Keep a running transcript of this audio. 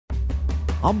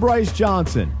I'm Bryce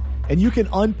Johnson, and you can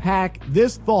unpack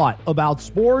this thought about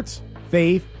sports,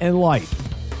 faith, and life.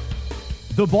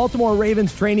 The Baltimore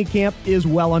Ravens training camp is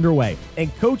well underway,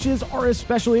 and coaches are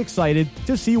especially excited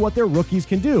to see what their rookies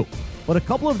can do. But a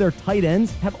couple of their tight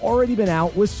ends have already been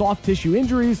out with soft tissue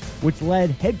injuries, which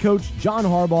led head coach John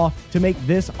Harbaugh to make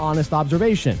this honest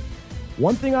observation.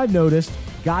 One thing I've noticed,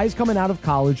 guys coming out of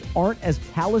college aren't as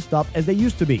calloused up as they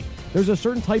used to be. There's a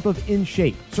certain type of in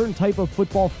shape, certain type of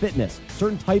football fitness,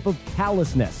 certain type of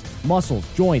callousness, muscles,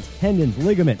 joints, tendons,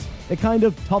 ligaments. They kind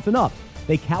of toughen up.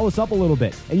 They callous up a little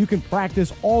bit, and you can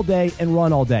practice all day and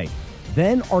run all day.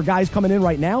 Then our guys coming in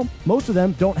right now, most of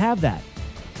them don't have that.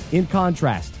 In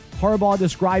contrast, Harbaugh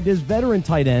described his veteran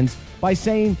tight ends by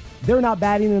saying they're not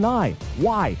batting an eye.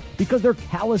 Why? Because they're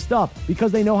calloused up,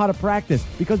 because they know how to practice,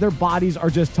 because their bodies are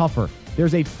just tougher.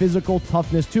 There's a physical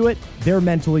toughness to it. They're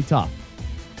mentally tough.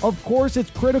 Of course,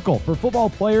 it's critical for football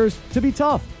players to be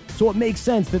tough. So it makes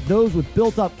sense that those with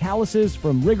built-up calluses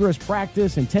from rigorous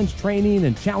practice, intense training,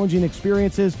 and challenging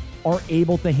experiences are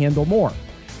able to handle more.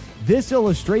 This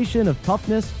illustration of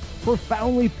toughness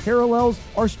profoundly parallels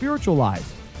our spiritual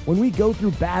lives. When we go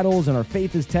through battles and our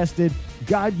faith is tested,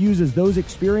 God uses those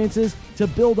experiences to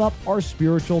build up our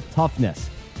spiritual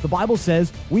toughness. The Bible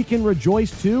says we can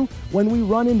rejoice too when we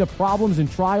run into problems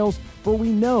and trials, for we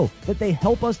know that they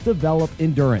help us develop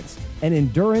endurance. And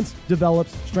endurance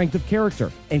develops strength of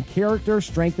character, and character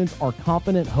strengthens our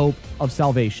confident hope of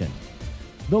salvation.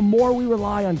 The more we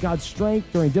rely on God's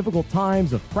strength during difficult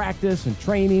times of practice and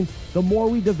training, the more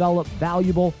we develop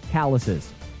valuable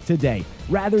calluses. Today,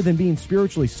 rather than being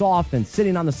spiritually soft and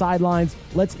sitting on the sidelines,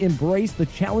 let's embrace the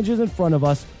challenges in front of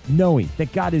us, knowing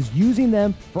that God is using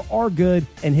them for our good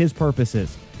and His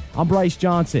purposes. I'm Bryce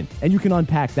Johnson, and you can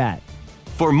unpack that.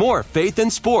 For more faith in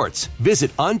sports,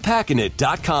 visit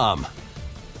unpackingit.com.